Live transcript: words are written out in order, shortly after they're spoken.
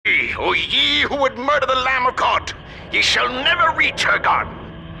O ye who would murder the Lamb of God, ye shall never reach her garden.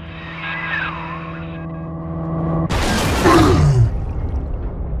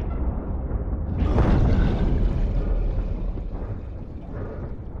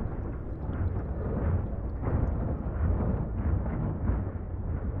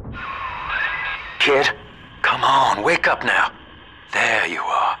 Kid, come on, wake up now. There you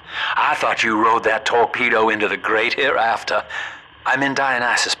are. I thought you rode that torpedo into the great hereafter. I'm in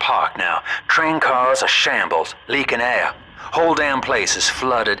Dionysus Park now. Train cars are shambles, leaking air. Whole damn place is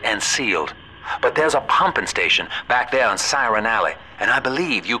flooded and sealed. But there's a pumping station back there on Siren Alley, and I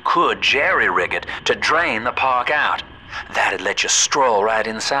believe you could jerry-rig it to drain the park out. That'd let you stroll right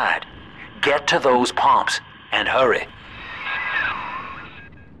inside. Get to those pumps, and hurry.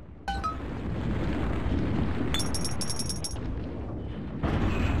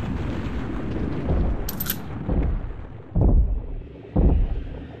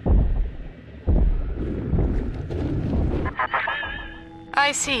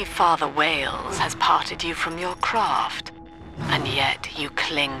 I see Father Wales has parted you from your craft, and yet you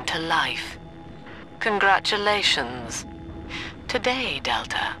cling to life. Congratulations. Today,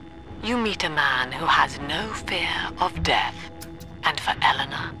 Delta, you meet a man who has no fear of death, and for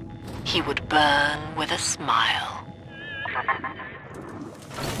Eleanor, he would burn with a smile.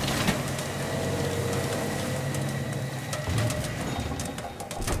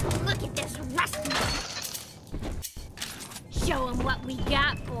 Look at this rusty. Show 'em what we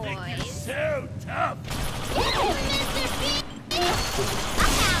got, boys. So tough.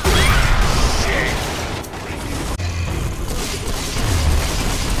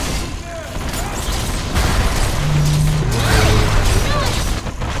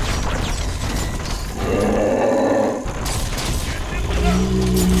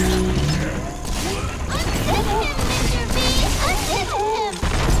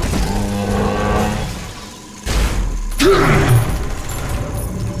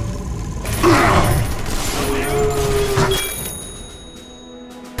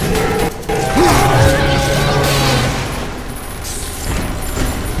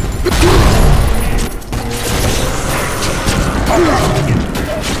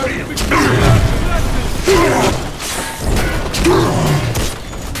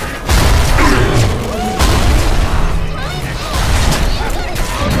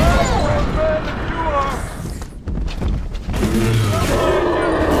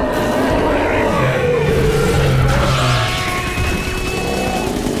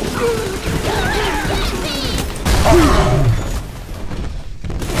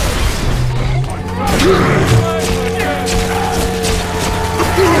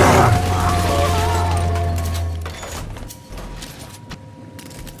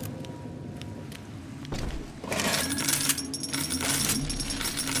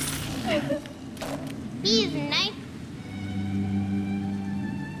 He's nice.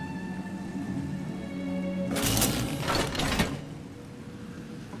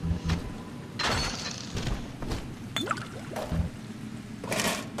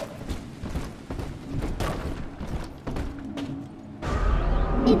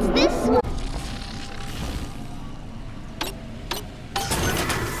 It's this one.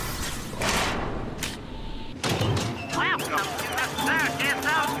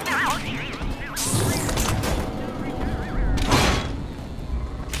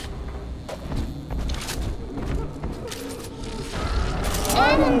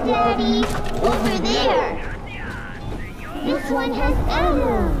 Adam, Daddy, over there. This one has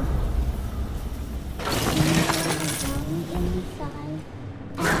Adam.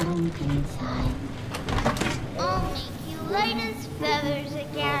 Adam inside. I'll make you light as feathers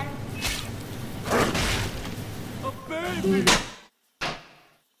again. A baby.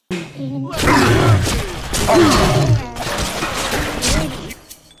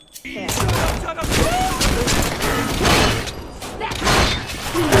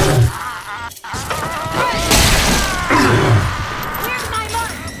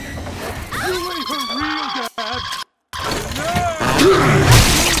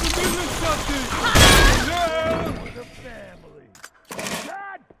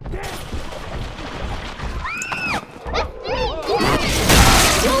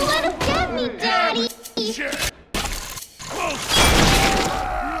 Don't let him get me, Daddy!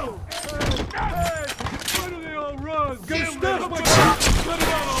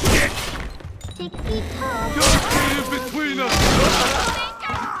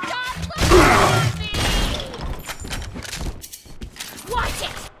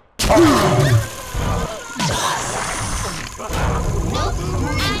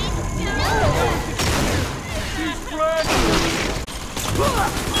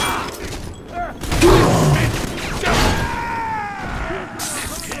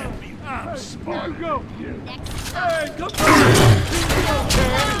 Go! Hey, come on!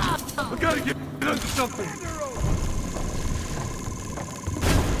 I gotta get into something!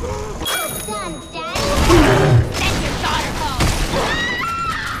 Done, Daddy. Send your daughter home.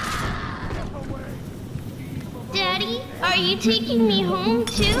 Daddy, are you taking me home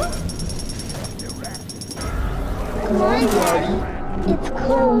too? Come on, Daddy. It's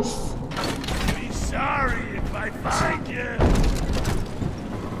close. Be sorry if I find you!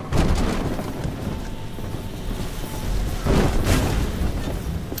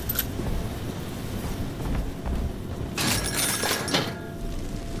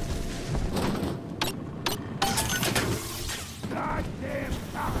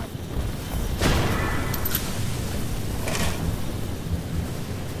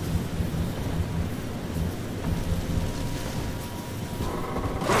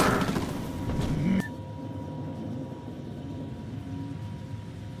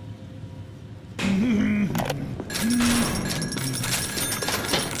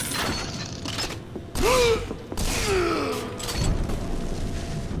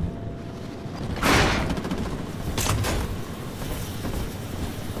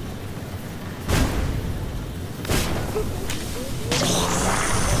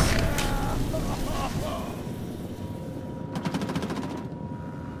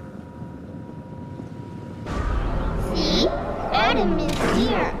 See? Adam is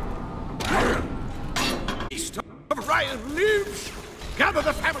here. East of Ryan lives! Gather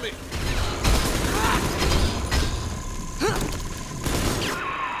the family!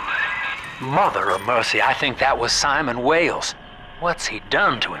 Mother of mercy, I think that was Simon Wales. What's he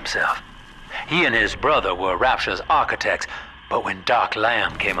done to himself? He and his brother were Rapture's architects, but when Doc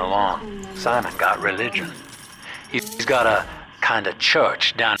Lamb came along, Simon got religion. He's got a kind of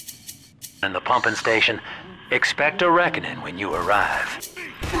church down in the pumping station. Expect a reckoning when you arrive.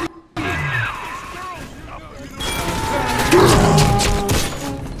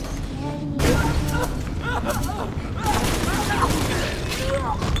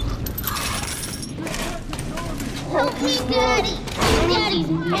 Help me, Daddy. Daddy's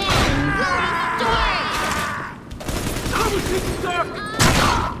mad. He's scared.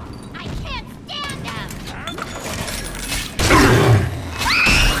 I can't stand him.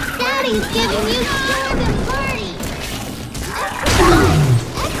 Daddy's giving you storm and party.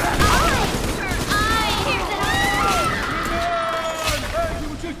 Hey, we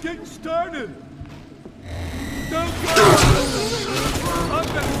were just getting started! Don't go! I'm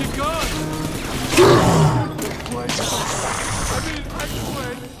gonna get gone! I mean, I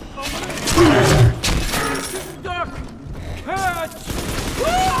quit! Duck! Catch!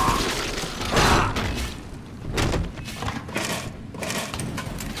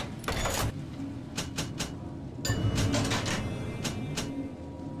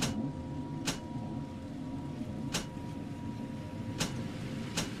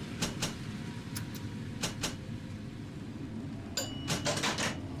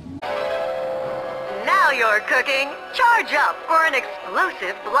 Now you're cooking. Charge up for an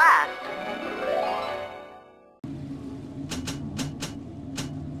explosive blast.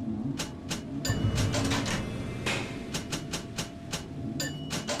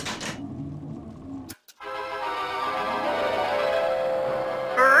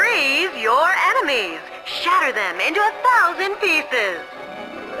 Freeze your enemies. Shatter them into 1,000 pieces.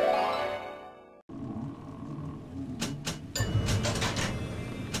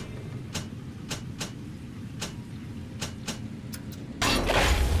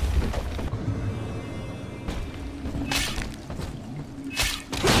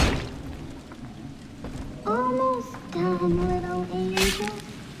 Almost done, little angel.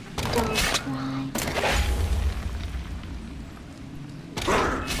 Don't cry.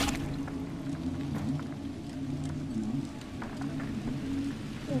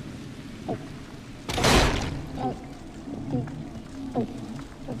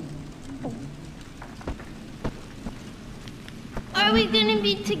 Are we gonna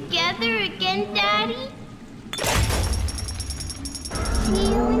be together again, Daddy? See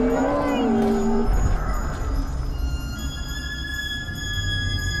you in the morning.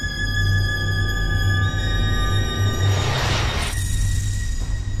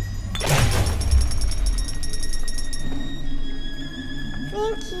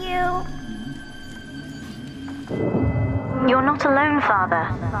 Thank you. You're not alone, Father.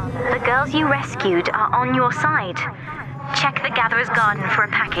 The girls you rescued are on your side. Check the Gatherer's Garden for a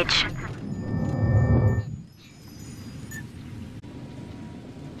package.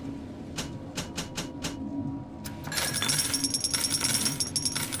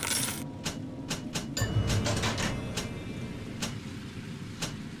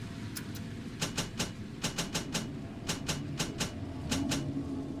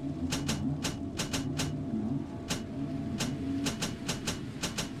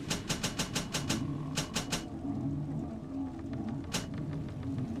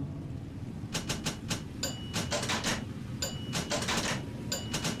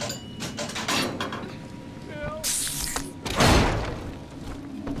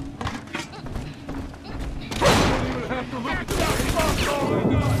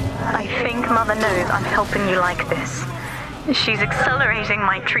 Mother knows I'm helping you like this. She's accelerating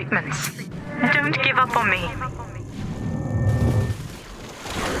my treatments. Don't give up on me.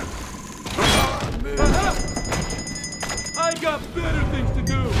 I got better things to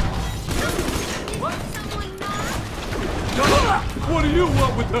do. What? What do you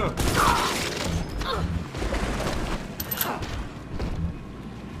want with her?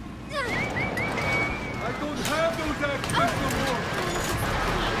 I don't have those accidents no more.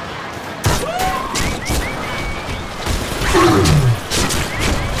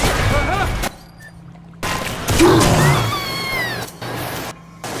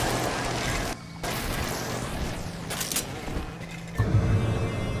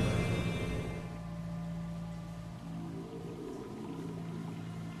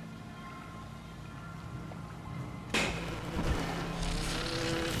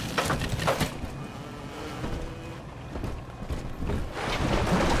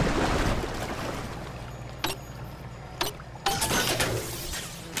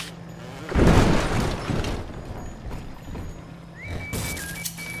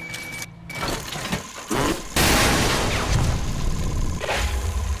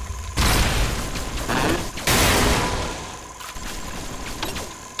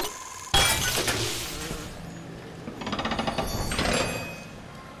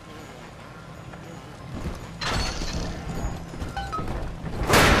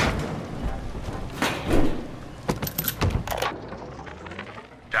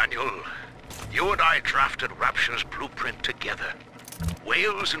 Daniel, you and I drafted Rapture's blueprint together.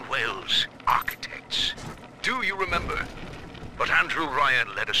 Whales and whales, architects. Do you remember? But Andrew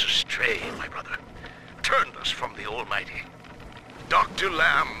Ryan led us astray, my brother. Turned us from the Almighty. Dr.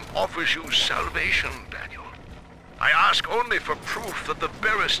 Lamb offers you salvation, Daniel. I ask only for proof that the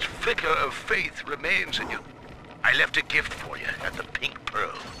barest flicker of faith remains in you. I left a gift for you at the Pink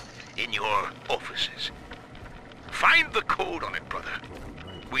Pearl, in your offices. Find the code on it, brother.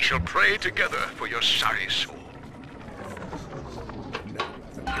 We shall pray together for your sorry soul.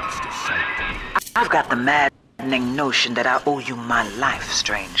 I've got the maddening notion that I owe you my life,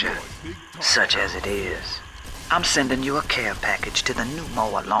 stranger. Such as it is. I'm sending you a care package to the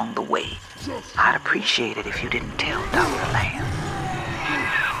pneumo along the way. I'd appreciate it if you didn't tell Dr. Lamb.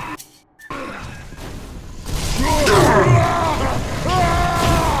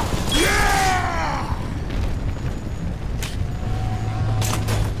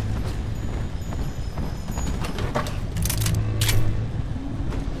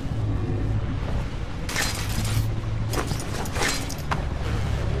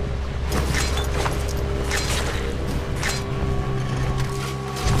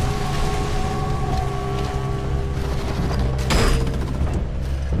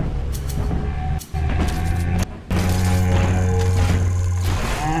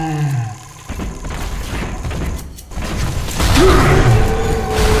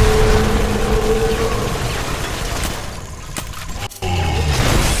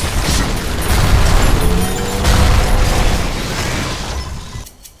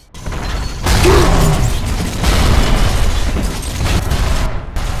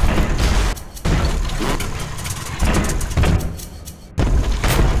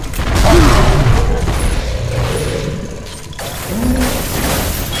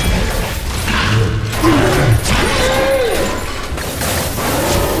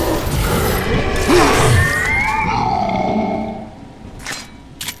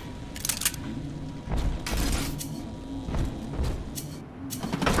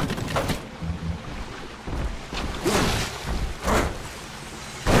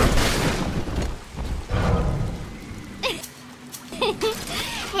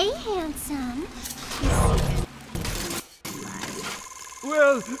 Hey, handsome.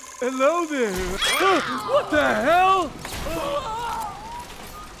 Well, hello there. What the hell?